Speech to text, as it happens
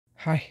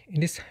Hi, in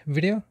this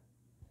video,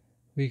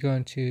 we're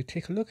going to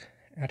take a look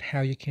at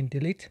how you can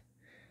delete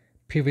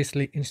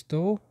previously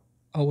installed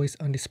always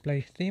on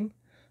display theme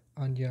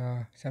on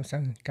your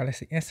Samsung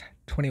Galaxy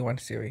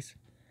S21 series.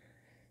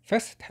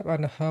 First, tap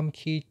on the home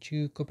key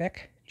to go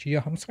back to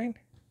your home screen,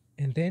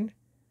 and then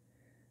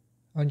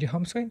on your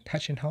home screen,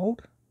 touch and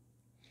hold.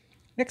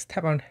 Next,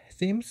 tap on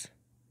themes.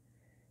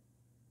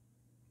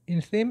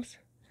 In themes,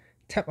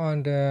 tap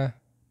on the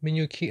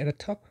menu key at the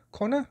top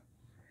corner,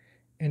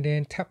 and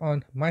then tap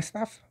on My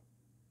Stuff.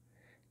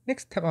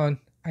 Next, tap on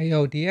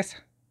AODs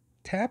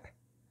tab,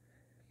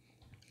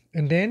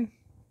 and then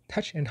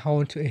touch and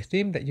hold to a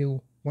theme that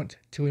you want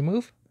to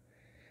remove.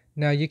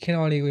 Now you can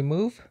only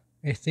remove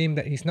a theme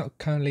that is not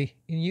currently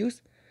in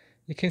use.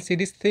 You can see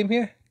this theme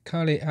here.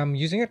 Currently I'm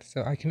using it,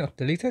 so I cannot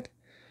delete it.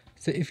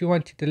 So if you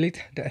want to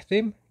delete that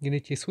theme, you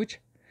need to switch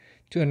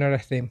to another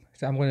theme.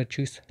 So I'm going to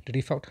choose the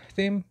default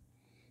theme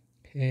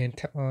and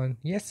tap on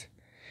yes.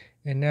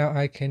 And now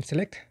I can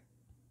select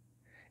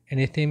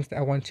any themes that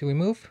I want to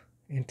remove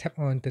and tap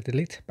on the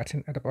delete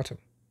button at the bottom.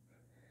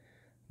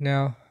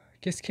 Now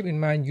just keep in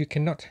mind you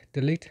cannot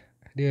delete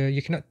the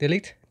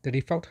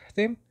default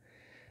theme.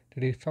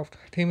 The default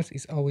theme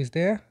is always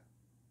there.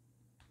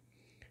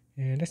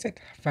 And that's it.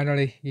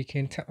 Finally, you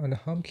can tap on the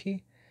home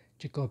key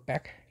to go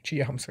back to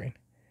your home screen.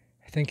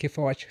 Thank you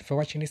for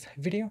watching this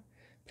video.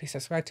 Please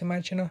subscribe to my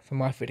channel for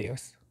more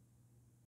videos.